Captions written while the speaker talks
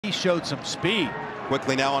he showed some speed.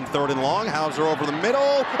 Quickly now on 3rd and long. Hauser over the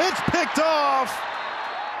middle. It's picked off.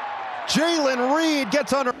 Jalen Reed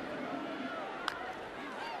gets under.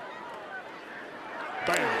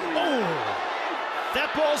 Bam. Oh,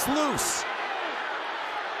 that ball's loose.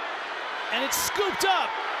 And it's scooped up.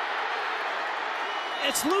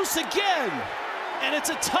 It's loose again. And it's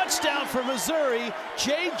a touchdown for Missouri.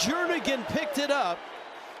 Jay Jernigan picked it up.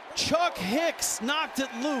 Chuck Hicks knocked it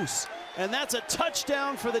loose. And that's a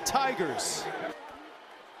touchdown for the Tigers.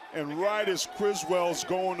 And right as Criswell's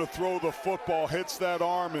going to throw the football, hits that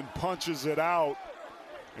arm and punches it out.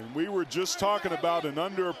 And we were just talking about an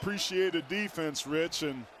underappreciated defense, Rich,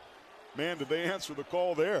 and man, did they answer the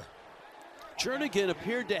call there. Jernigan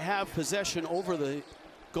appeared to have possession over the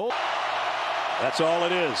goal. That's all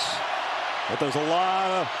it is. But there's a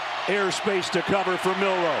lot of airspace to cover for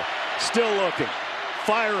Milroe. Still looking,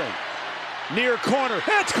 firing, near corner.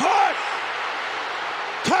 It's caught!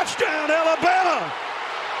 Touchdown, Alabama!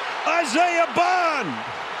 Isaiah Bond!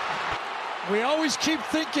 We always keep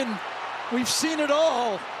thinking we've seen it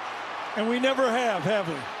all, and we never have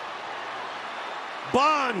we?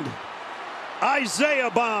 Bond!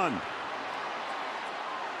 Isaiah Bond!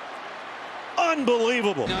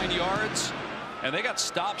 Unbelievable. 9 yards, and they got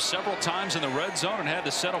stopped several times in the red zone and had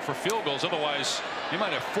to settle for field goals. Otherwise, he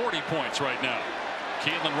might have 40 points right now.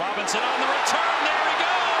 Keelan Robinson on the return. There he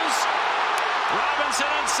goes! Robinson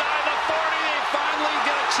inside the 40. They finally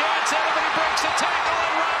get a chance at him, and he breaks the tackle,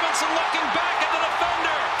 and Robinson looking back at the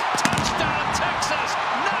defender. Touchdown, Texas!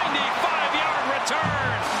 95-yard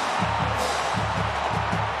return.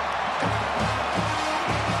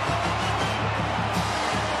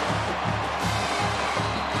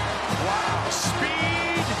 Wow,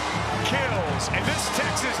 speed kills, and this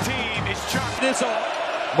Texas team is chopping this off.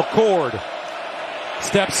 McCord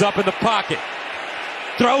steps up in the pocket,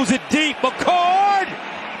 throws it deep. McCord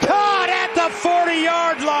caught at the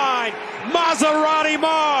 40-yard line. Maserati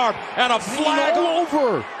Marv, and a flag all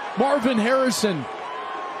over Marvin Harrison,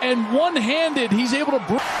 and one-handed he's able to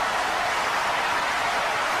bring.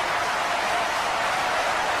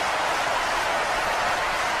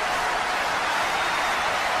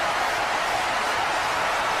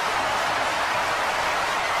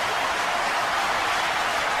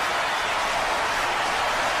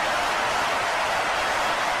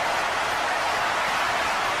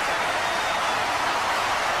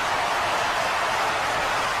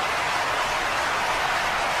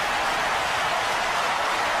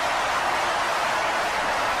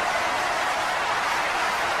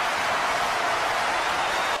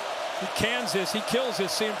 Kansas, he kills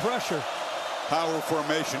this, seeing pressure. Power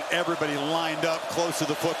formation, everybody lined up close to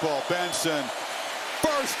the football. Benson,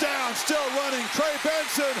 first down, still running. Trey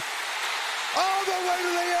Benson, all the way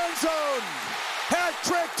to the end zone.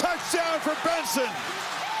 Hat-trick touchdown for Benson.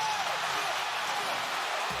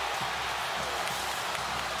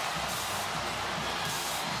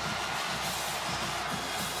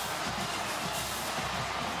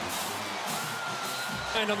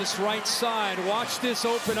 And on this right side, watch this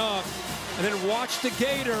open up, and then watch the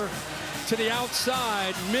Gator to the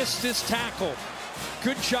outside, miss this tackle.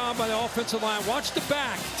 Good job by the offensive line. Watch the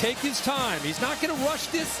back, take his time. He's not going to rush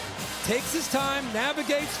this, takes his time,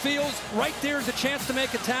 navigates, feels. Right there is a chance to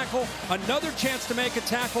make a tackle, another chance to make a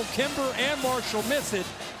tackle. Kimber and Marshall miss it.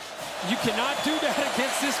 You cannot do that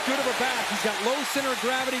against this good of a back. He's got low center of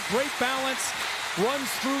gravity, great balance, runs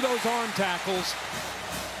through those arm tackles.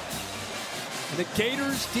 And the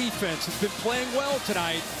Gators defense has been playing well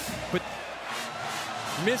tonight, but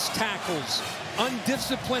missed tackles,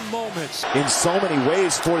 undisciplined moments. in so many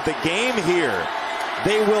ways for the game here.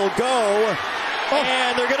 They will go,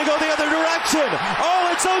 and they're going to go the other direction. Oh,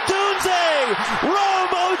 it's Odunze!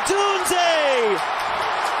 Rome Odunze!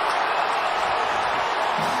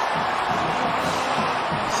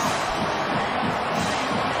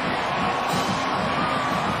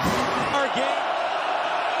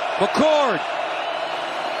 McCord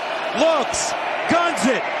looks, guns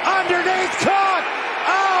it, underneath, caught!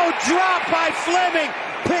 Oh, dropped by Fleming,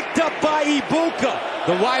 picked up by Ibuka.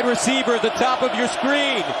 The wide receiver at the top of your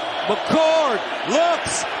screen. McCord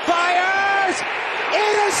looks, fires,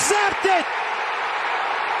 intercepted!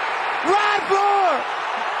 Radford!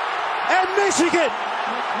 And Michigan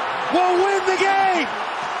will win the game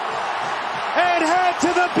and head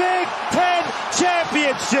to the Big Ten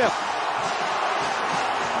Championship.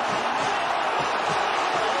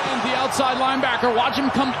 The outside linebacker, watch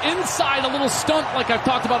him come inside, a little stunt like I've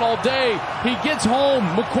talked about all day. He gets home.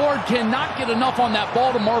 McCord cannot get enough on that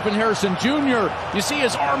ball to Marvin Harrison Jr. You see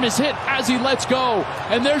his arm is hit as he lets go.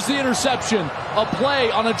 And there's the interception. A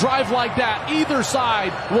play on a drive like that, either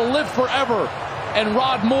side will live forever. and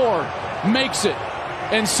Rod Moore makes it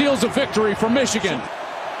and seals a victory for Michigan.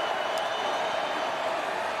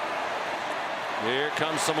 Here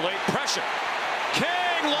comes some late pressure.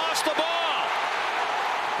 King lost the ball.